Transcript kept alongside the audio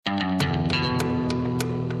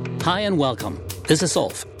Hi and welcome. This is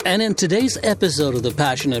Ulf, and in today's episode of The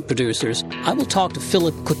Passionate Producers, I will talk to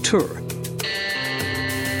Philip Couture.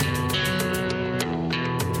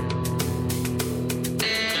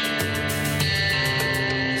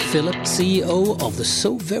 Philip, CEO of the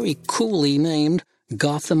so very coolly named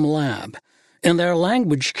Gotham Lab. In their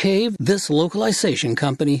language cave, this localization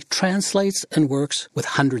company translates and works with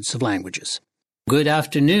hundreds of languages. Good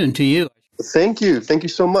afternoon to you. Thank you. Thank you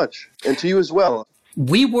so much. And to you as well.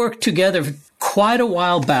 We worked together quite a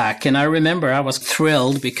while back, and I remember I was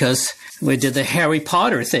thrilled because we did the Harry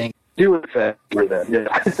Potter thing. Do in fact that, yeah.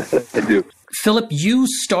 I do. Philip, you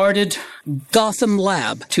started Gotham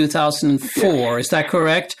Lab 2004, is that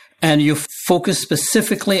correct? And you focus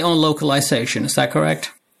specifically on localization, is that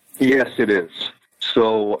correct? Yes, it is.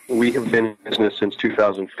 So we have been in business since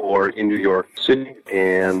 2004 in New York City,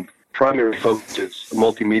 and primary focus is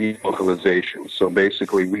multimedia localization. So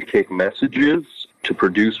basically, we take messages to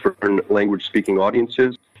produce for language-speaking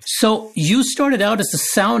audiences. So you started out as a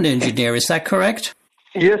sound engineer, is that correct?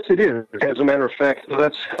 Yes, it is. As a matter of fact,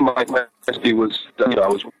 that's my recipe was, I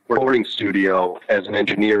was recording studio as an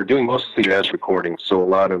engineer, doing mostly jazz recordings. So a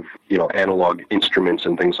lot of, analog instruments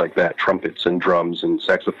and things like that, trumpets and drums and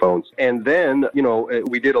saxophones. And then,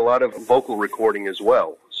 we did a lot of vocal recording as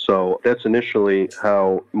well. So that's initially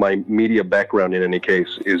how my media background, in any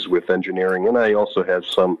case, is with engineering. And I also have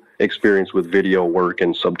some experience with video work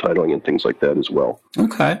and subtitling and things like that as well.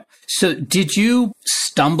 Okay. So did you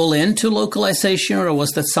stumble into localization, or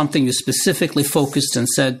was that something you specifically focused and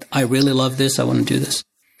said, I really love this, I want to do this?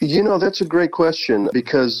 That's a great question,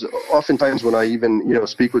 because oftentimes when I even,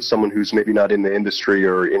 speak with someone who's maybe not in the industry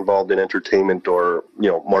or involved in entertainment or,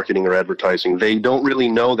 marketing or advertising, they don't really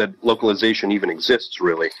know that localization even exists,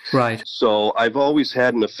 really. Right. So I've always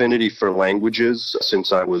had an affinity for languages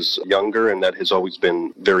since I was younger, and that has always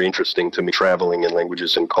been very interesting to me, traveling in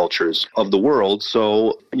languages and cultures of the world.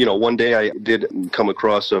 So, one day I did come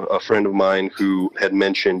across a friend of mine who had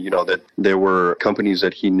mentioned, that there were companies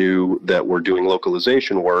that he knew that were doing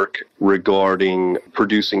localization work regarding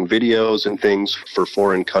producing videos and things for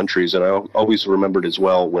foreign countries. And I always remembered as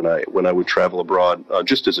well when I would travel abroad,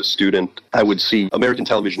 just as a student, I would see American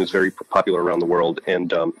television is very popular around the world.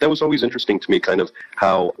 And that was always interesting to me, kind of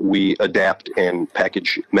how we adapt and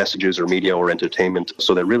package messages or media or entertainment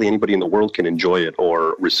so that really anybody in the world can enjoy it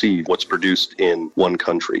or receive what's produced in one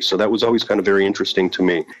country. So that was always kind of very interesting to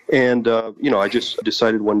me. And, I just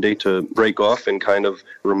decided one day to break off and kind of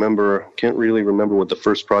can't really remember what the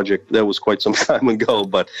first project, that was quite some time ago,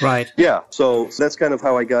 but right. Yeah, so that's kind of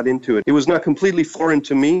how I got into it. It was not completely foreign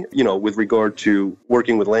to me, with regard to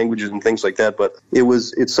working with languages and things like that, but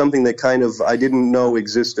it's something that kind of I didn't know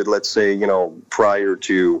existed, let's say, prior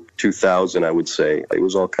to 2000, I would say. It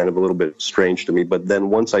was all kind of a little bit strange to me, but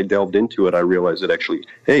then once I delved into it, I realized that actually,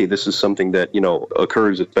 hey, this is something that,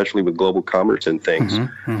 occurs, especially with global commerce and things,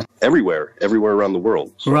 everywhere around the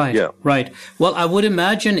world. So, right, yeah. Right. Well, I would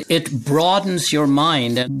imagine it broadens your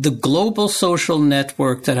mind. The global social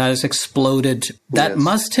network that has exploded, that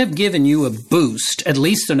must have given you a boost, at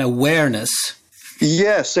least an awareness.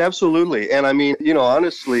 Yes, absolutely. And I mean,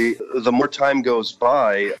 honestly, the more time goes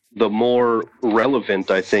by, the more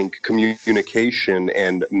relevant I think communication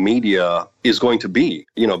and media is going to be,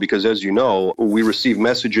 because as you know, we receive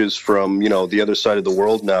messages from, the other side of the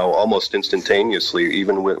world now almost instantaneously,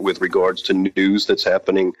 even with regards to news that's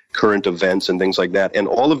happening, current events and things like that. And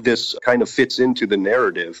all of this kind of fits into the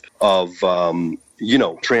narrative of,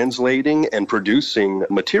 translating and producing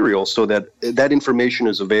material so that that information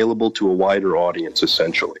is available to a wider audience,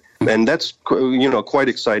 essentially. And that's, quite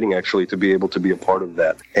exciting, actually, to be able to be a part of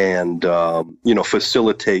that and,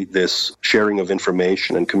 facilitate this sharing of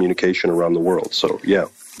information and communication around the world. So, yeah.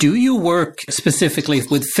 Do you work specifically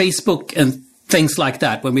with Facebook and things like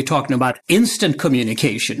that when we're talking about instant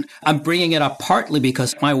communication? I'm bringing it up partly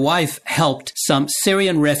because my wife helped some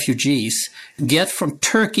Syrian refugees get from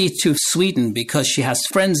Turkey to Sweden because she has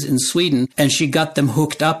friends in Sweden, and she got them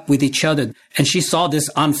hooked up with each other, and she saw this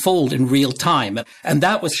unfold in real time. And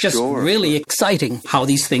that was just really exciting how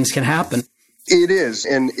these things can happen. It is,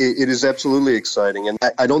 and it is absolutely exciting. And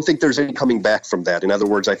I don't think there's any coming back from that. In other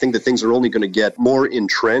words, I think that things are only going to get more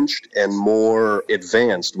entrenched and more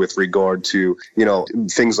advanced with regard to,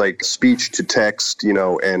 things like speech to text,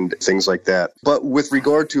 and things like that. But with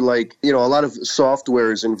regard to a lot of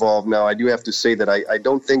software is involved now, I do have to say that I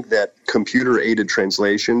don't think that computer-aided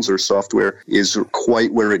translations or software is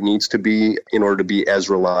quite where it needs to be in order to be as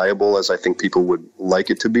reliable as I think people would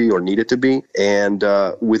like it to be or need it to be. And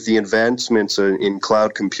with the advancements advancements in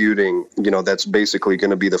cloud computing, that's basically going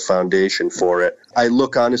to be the foundation for it. I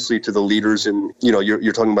look honestly to the leaders in,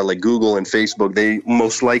 you're talking about like Google and Facebook. They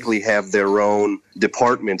most likely have their own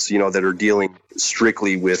departments, that are dealing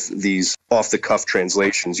strictly with these off-the-cuff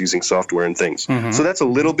translations using software and things. Mm-hmm. So that's a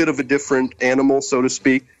little bit of a different animal, so to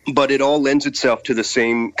speak, but it all lends itself to the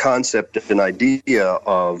same concept and idea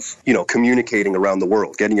of, communicating around the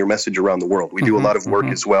world, getting your message around the world. We do a lot of work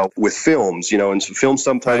as well with films, and film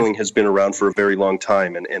subtitling has been around for a very long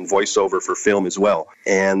time, and voiceover for film as well.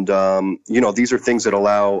 And, these are things that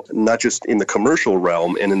allow, not just in the commercial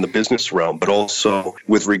realm and in the business realm, but also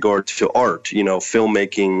with regard to art.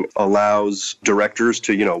 Filmmaking allows directors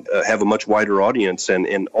to, have a much wider audience,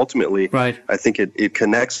 and ultimately, I think it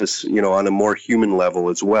connects us, on a more human level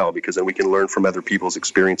as well, because then we can learn from other people's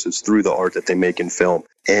experiences through the art that they make in film.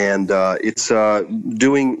 And it's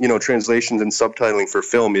doing, translations and subtitling for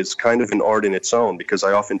film is kind of an art in its own, because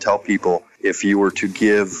I often tell people, if you were to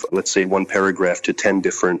give, let's say, one paragraph to 10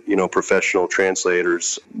 different, professional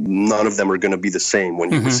translators, none of them are going to be the same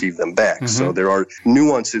when you receive them back. So there are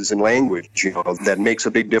nuances in language, that makes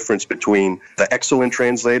a big difference between the excellent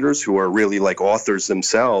translators who are really like authors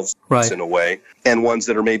themselves in a way, and ones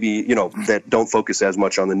that are maybe, that don't focus as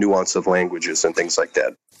much on the nuance of languages and things like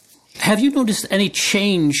that. Have you noticed any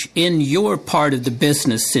change in your part of the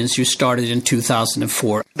business since you started in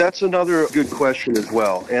 2004? That's another good question as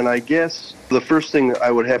well. And I guess the first thing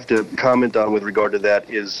I would have to comment on with regard to that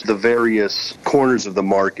is the various corners of the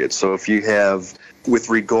market. So if you have, with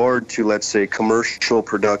regard to, let's say, commercial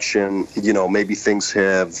production, maybe things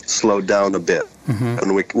have slowed down a bit.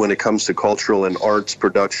 And when it comes to cultural and arts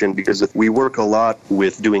production, because we work a lot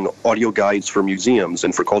with doing audio guides for museums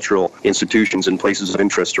and for cultural institutions and places of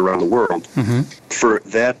interest around the world. For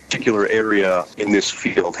that particular area in this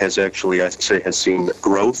field has actually, I'd say, has seen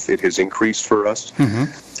growth. It has increased for us.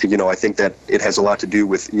 I think that it has a lot to do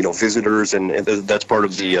with, visitors, and that's part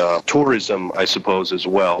of the tourism, I suppose, as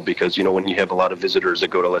well, because, when you have a lot of visitors that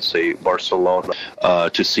go to, let's say, Barcelona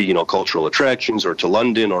to see, cultural attractions, or to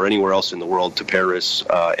London or anywhere else in the world, to Paris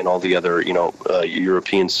and all the other,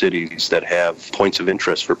 European cities that have points of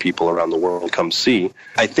interest for people around the world come see.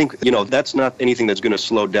 I think, that's not anything that's going to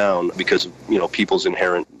slow down because of, people's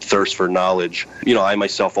inherent thirst for knowledge. I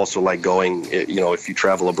myself also like going, if you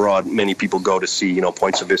travel abroad, many people go to see,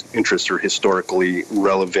 points of interest or historically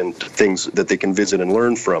relevant things that they can visit and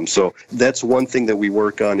learn from. So that's one thing that we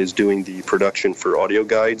work on, is doing the production for audio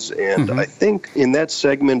guides. And I think in that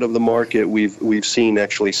segment of the market, we've seen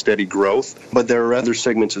actually steady growth. But there are other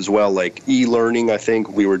segments as well, like e-learning. I think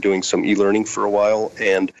we were doing some e-learning for a while.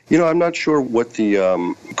 And, I'm not sure what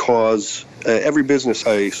the cause. Every business,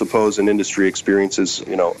 I suppose, and industry experiences,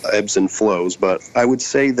 ebbs and flows. But I would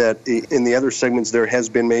say that in the other segments, there has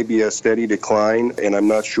been maybe a steady decline, and I'm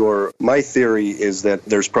not sure. My theory is that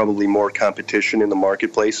there's probably more competition in the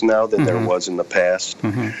marketplace now than there was in the past.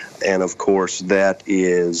 And, of course, that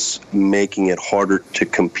is making it harder to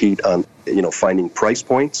compete on, finding price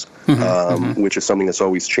points. Which is something that's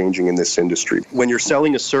always changing in this industry. When you're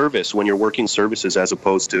selling a service, when you're working services as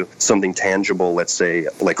opposed to something tangible, let's say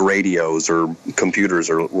like radios or computers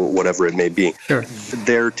or whatever it may be,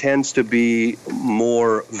 there tends to be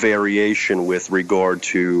more variation with regard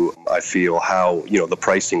to, I feel, how, the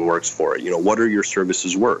pricing works for it. What are your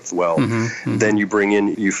services worth? Well, then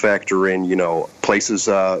you factor in, places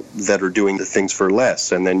that are doing the things for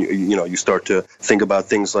less. And then, you start to think about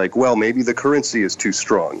things like, well, maybe the currency is too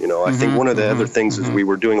strong. I think one of the other things is we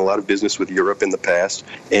were doing a lot of business with Europe in the past,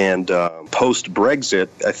 and post-Brexit,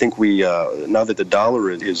 I think now that the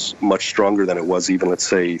dollar is much stronger than it was even, let's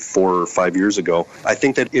say, 4 or 5 years ago, I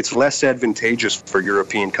think that it's less advantageous for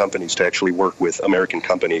European companies to actually work with American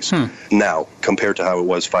companies now compared to how it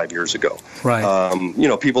was 5 years ago.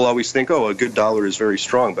 People always think, a good dollar is very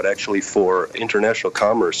strong, but actually for international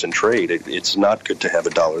commerce and trade, it's not good to have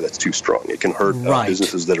a dollar that's too strong. It can hurt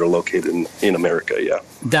businesses that are located in America,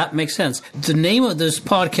 That makes sense. The name of this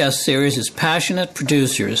podcast series is Passionate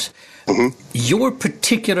Producers. Your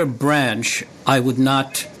particular branch, I would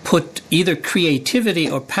not put either creativity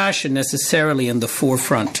or passion necessarily in the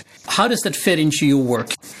forefront. How does that fit into your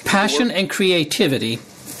work? Passion and creativity.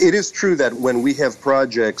 It is true that when we have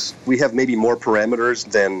projects, we have maybe more parameters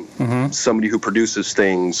than somebody who produces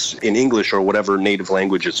things in English or whatever native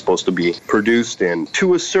language it's supposed to be produced in,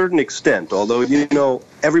 to a certain extent. Although,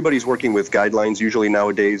 everybody's working with guidelines usually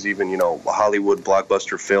nowadays, even, Hollywood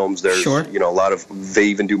blockbuster films. There's, Sure. they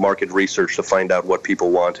even do market research to find out what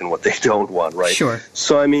people want and what they don't want, right? Sure.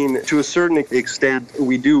 So, to a certain extent,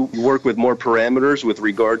 we do work with more parameters with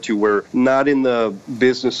regard to we're not in the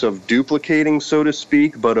business of duplicating, so to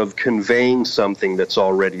speak, but of conveying something that's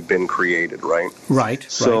already been created, right? Right.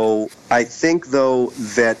 So I think, though,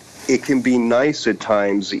 that it can be nice at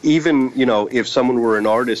times, even, if someone were an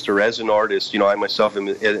artist or as an artist, I myself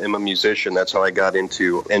am a musician. That's how I got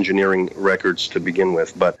into engineering records to begin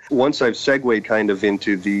with. But once I've segued kind of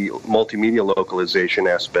into the multimedia localization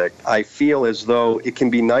aspect, I feel as though it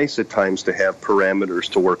can be nice at times to have parameters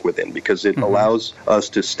to work within because it allows us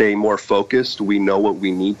to stay more focused. We know what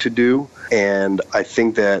we need to do. And I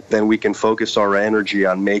think that then we can focus our energy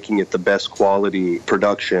on making it the best quality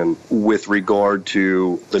production with regard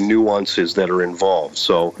to the nuances that are involved.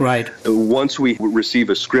 So once we receive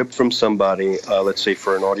a script from somebody, let's say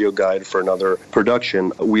for an audio guide for another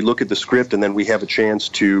production, we look at the script and then we have a chance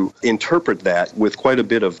to interpret that with quite a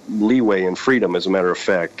bit of leeway and freedom, as a matter of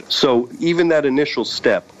fact. So even that initial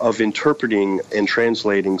step of interpreting and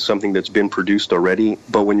translating something that's been produced already,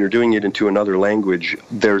 but when you're doing it into another language,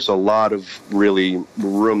 there's a lot of really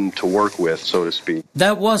room to work with, so to speak.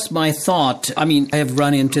 That was my thought. I have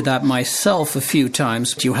run into that myself a few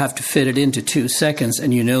times. You have to fit it into 2 seconds,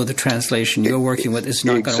 and the translation you're working with is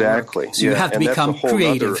not going to work. Exactly. So you have to become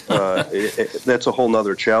creative. That's a whole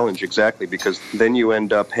nother challenge, exactly, because then you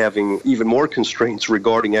end up having even more constraints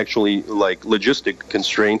regarding actually like logistic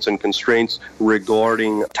constraints and constraints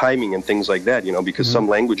regarding timing and things like that, because some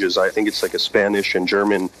languages, I think it's like a Spanish and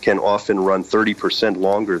German, can often run 30%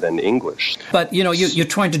 longer than English. But, you're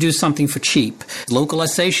trying to do something for cheap.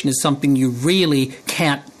 Localization is something you really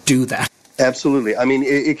can't do that. Absolutely.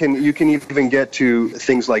 You can even get to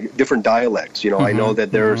things like different dialects. I know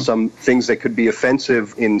that there are some things that could be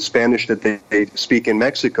offensive in Spanish that they speak in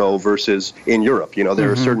Mexico versus in Europe.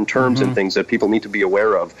 There are certain terms and things that people need to be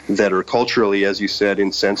aware of that are culturally, as you said,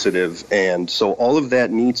 insensitive. And so all of that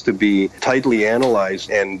needs to be tightly analyzed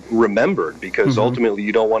and remembered because ultimately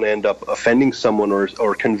you don't want to end up offending someone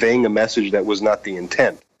or conveying a message that was not the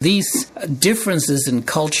intent. These differences in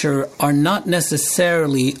culture are not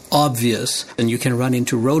necessarily obvious, and you can run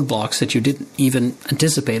into roadblocks that you didn't even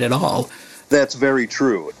anticipate at all. That's very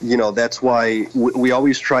true. That's why we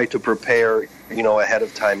always try to prepare, ahead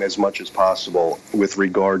of time as much as possible with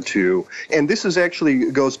regard to, and this is actually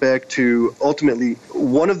goes back to ultimately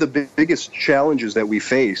one of the biggest challenges that we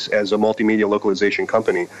face as a multimedia localization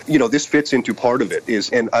company. This fits into part of it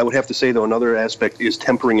and I would have to say though another aspect is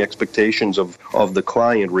tempering expectations of the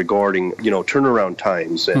client regarding, turnaround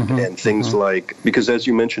times and things like, because as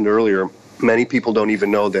you mentioned earlier, many people don't even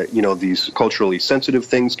know that, these culturally sensitive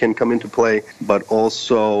things can come into play, but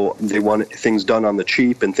also they want things done on the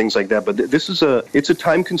cheap and things like that. But it's a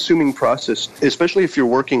time-consuming process, especially if you're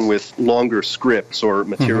working with longer scripts or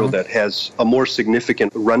material that has a more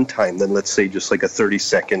significant runtime than, let's say, just like a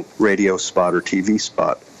 30-second radio spot or TV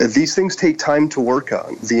spot. These things take time to work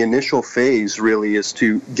on. The initial phase really is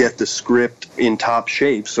to get the script in top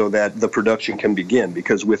shape so that the production can begin,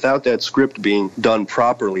 because without that script being done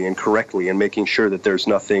properly and correctly and making sure that there's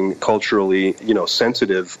nothing culturally,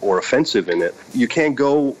 sensitive or offensive in it, you can't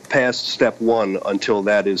go past step one until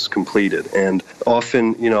that is completed. And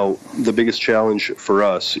often, the biggest challenge for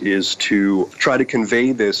us is to try to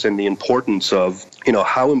convey this and the importance of,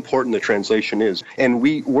 how important the translation is. And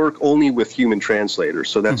we work only with human translators.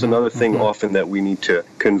 So that's another thing often that we need to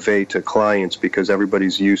convey to clients, because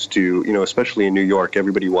everybody's used to, especially in New York,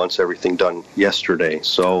 everybody wants everything done yesterday.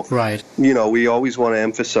 So, we always want to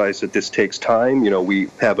emphasize that this takes time. We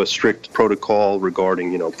have a strict protocol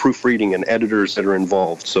regarding, proofreading and editors that are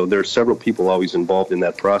involved. So there are several people always involved in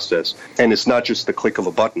that process. And it's not just the click of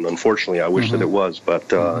a button. Unfortunately, I wish that it was. But,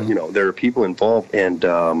 there are people involved,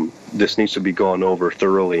 and this needs to be gone over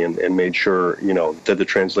thoroughly and made sure, that the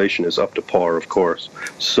translation is up to par, of course.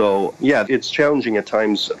 So, yeah, it's challenging at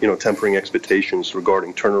times, tempering expectations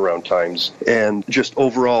regarding turnaround times. And just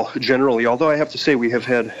overall, generally, although I have to say we have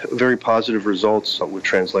had very positive results with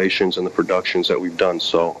translations and the productions that we've done.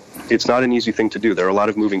 So it's not an easy thing to do. There are a lot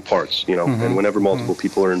of moving parts, and whenever multiple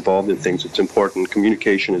people are involved in things, it's important.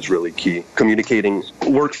 Communication is really key. Communicating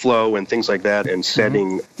workflow and things like that, and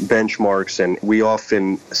setting benchmarks. And we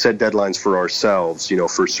often set deadlines for ourselves,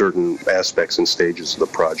 for certain aspects and stages of the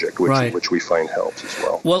project, which we find helps as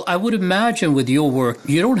well. Well, I would imagine with your work,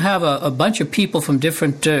 you don't have a bunch of people from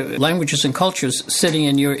different languages and cultures sitting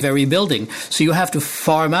in your very building. So you have to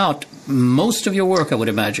farm out most of your work, I would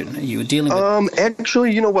imagine. You're dealing with...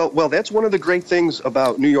 Actually, well, that's one of the great things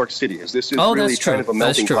about New York City, is this is really kind of a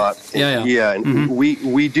melting pot. Yeah. And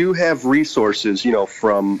we do have resources,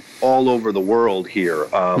 from all over the world here.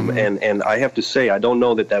 And I have to say, I don't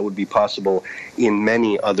know that would be possible in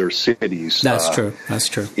many other cities. That's true.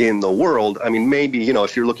 In the world. I mean, maybe,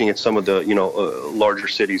 if you're looking at some of the, larger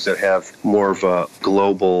cities that have more of a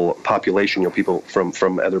global population, people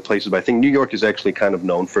from other places. But I think New York is actually kind of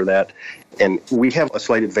known for that. And we have a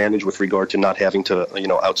slight advantage with regard to not having to,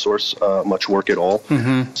 outsource much work at all.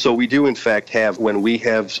 So we do, in fact, have, when we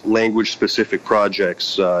have language-specific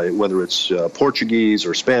projects, whether it's Portuguese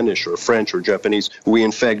or Spanish or French or Japanese, we,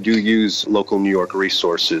 in fact, do use local New York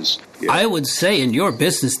resources. Yeah. I would say in your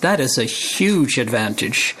business, that is a huge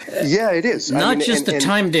advantage. Yeah, it is. Not just the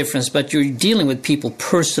time difference, but you're dealing with people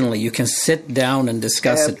personally. You can sit down and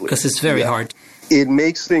discuss it, because it's very hard. It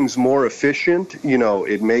makes things more efficient.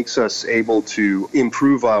 It makes us able to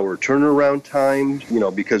improve our turnaround time,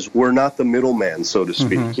 because we're not the middleman, so to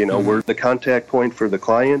speak. We're the contact point for the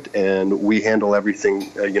client, and we handle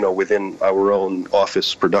everything, within our own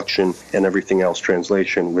office production and everything else,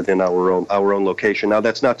 translation within our own location. Now,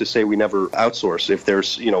 that's not to say we never outsource. If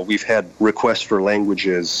there's, we've had requests for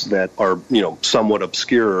languages that are, somewhat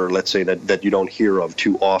obscure, or let's say that you don't hear of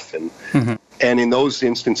too often. And in those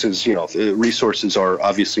instances, the resources are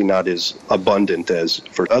obviously not as abundant as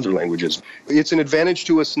for other languages. It's an advantage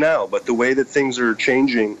to us now, but the way that things are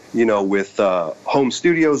changing, with home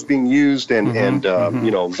studios being used and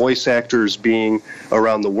voice actors being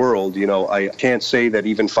around the world, I can't say that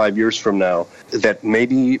even 5 years from now that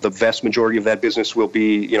maybe the vast majority of that business will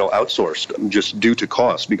be, outsourced just due to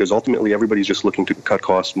cost, because ultimately everybody's just looking to cut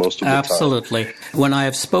costs most of the time. Absolutely. When I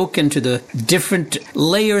have spoken to the different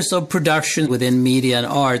layers of production within media and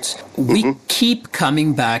arts, we keep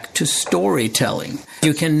coming back to storytelling.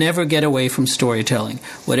 You can never get away from storytelling.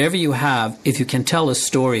 Whatever you have, if you can tell a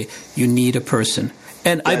story, you need a person.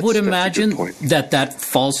 And I would imagine that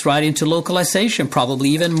falls right into localization, probably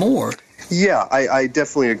even more. Yeah, I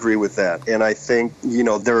definitely agree with that. And I think,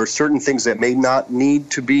 there are certain things that may not need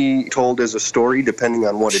to be told as a story, depending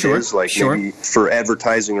on what it is. Like maybe for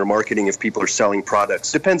advertising or marketing, if people are selling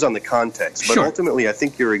products. Depends on the context. But ultimately, I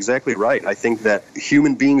think you're exactly right. I think that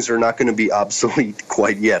human beings are not going to be obsolete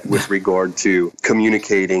quite yet with regard to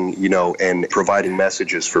communicating, and providing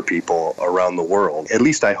messages for people around the world. At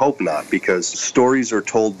least I hope not, because stories are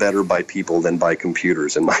told better by people than by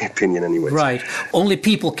computers, in my opinion anyways. Right. Only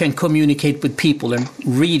people can communicate with people and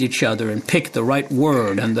read each other and pick the right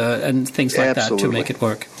word and things like that to make it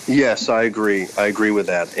work. Yes, I agree. I agree with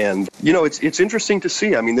that. And, it's interesting to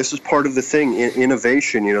see. I mean, this is part of the thing,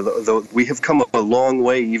 innovation. We have come a long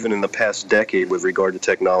way even in the past decade with regard to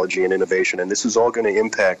technology and innovation, and this is all going to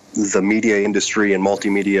impact the media industry and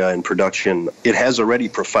multimedia and production. It has already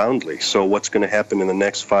profoundly. So what's going to happen in the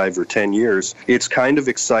next 5 or 10 years? It's kind of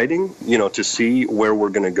exciting, to see where we're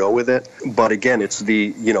going to go with it. But again, it's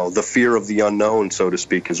the fear of the unknown, so to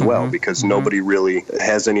speak, as well, because nobody really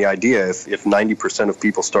has any idea. If 90% of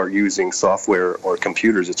people start using software or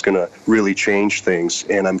computers, it's going to really change things.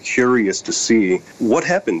 And I'm curious to see what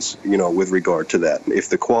happens, with regard to that. If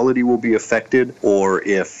the quality will be affected, or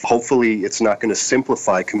if hopefully it's not going to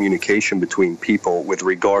simplify communication between people with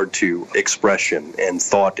regard to expression and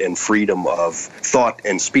thought and freedom of thought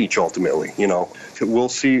and speech, ultimately, We'll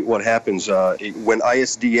see what happens. When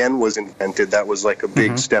ISDN was invented, that was like a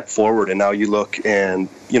big step forward. And now you look and,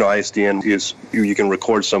 ISDN is, you can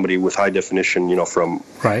record somebody with high definition, from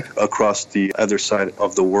across the other side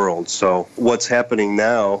of the world. So what's happening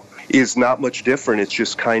now is not much different. It's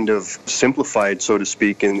just kind of simplified, so to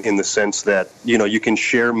speak, in the sense that, you can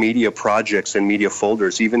share media projects and media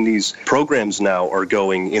folders. Even these programs now are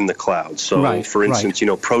going in the cloud. So, for instance,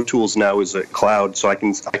 Pro Tools now is a cloud, so I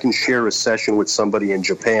can share a session with somebody in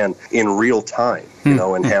Japan in real time,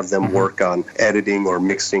 and have them work on editing or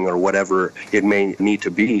mixing or whatever it may need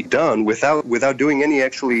to be done without doing any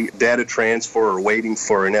actually data transfer or waiting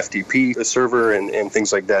for an FTP server and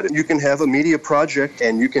things like that. You can have a media project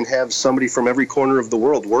and you can have somebody from every corner of the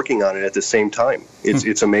world working on it at the same time.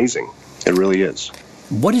 It's amazing. It really is.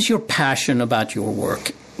 What is your passion about your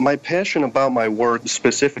work? My passion about my work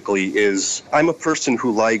specifically is I'm a person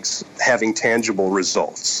who likes having tangible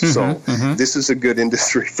results. So this is a good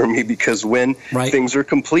industry for me because when things are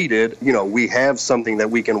completed, we have something that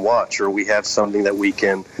we can watch or we have something that we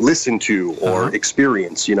can listen to or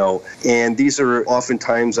experience, And these are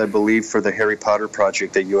oftentimes, I believe, for the Harry Potter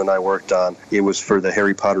project that you and I worked on, it was for the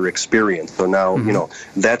Harry Potter experience. So now,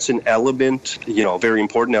 that's an element, a very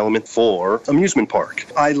important element for amusement park.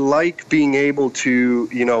 I like being able to,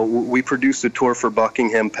 we produced a tour for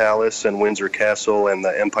Buckingham Palace and Windsor Castle and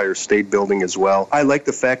the Empire State Building as well. I like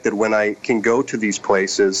the fact that when I can go to these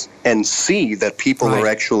places and see that people are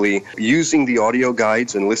actually using the audio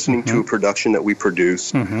guides and listening to a production that we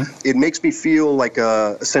produce, it makes me feel like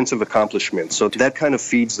a sense of accomplishment. So that kind of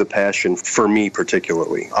feeds the passion for me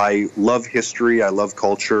particularly. I love history, I love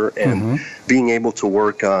culture, and being able to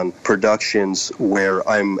work on productions where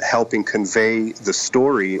I'm helping convey the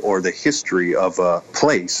story or the history of a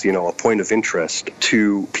place, a point of interest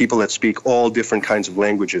to people that speak all different kinds of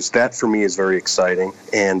languages. That for me is very exciting,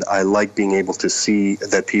 and I like being able to see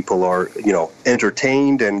that people are,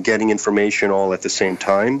 entertained and getting information all at the same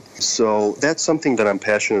time. So that's something that I'm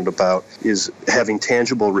passionate about, is having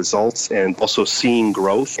tangible results and also seeing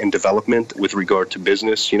growth and development with regard to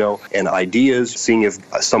business, and ideas, seeing if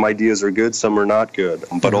some ideas are good, some are not good.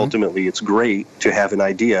 But ultimately, it's great to have an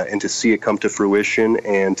idea and to see it come to fruition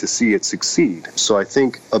and to see it succeed. So I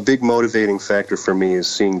think a big motivating factor for me is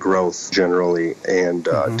seeing growth generally and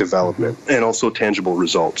development and also tangible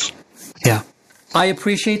results. Yeah. I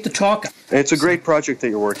appreciate the talk. It's a great project that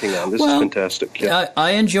you're working on. This is fantastic. Yeah.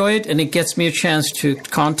 I enjoy it, and it gets me a chance to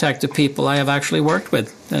contact the people I have actually worked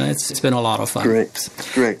with. And it's been a lot of fun. Great.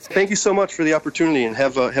 Thank you so much for the opportunity, and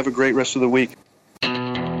have a great rest of the week.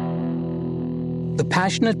 The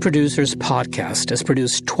Passionate Producers podcast is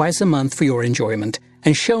produced twice a month for your enjoyment,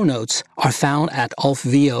 and show notes are found at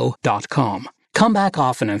ulfvo.com. Come back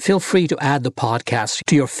often and feel free to add the podcast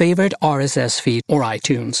to your favorite RSS feed or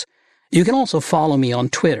iTunes. You can also follow me on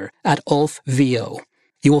Twitter at ulfvo.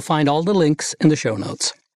 You will find all the links in the show notes.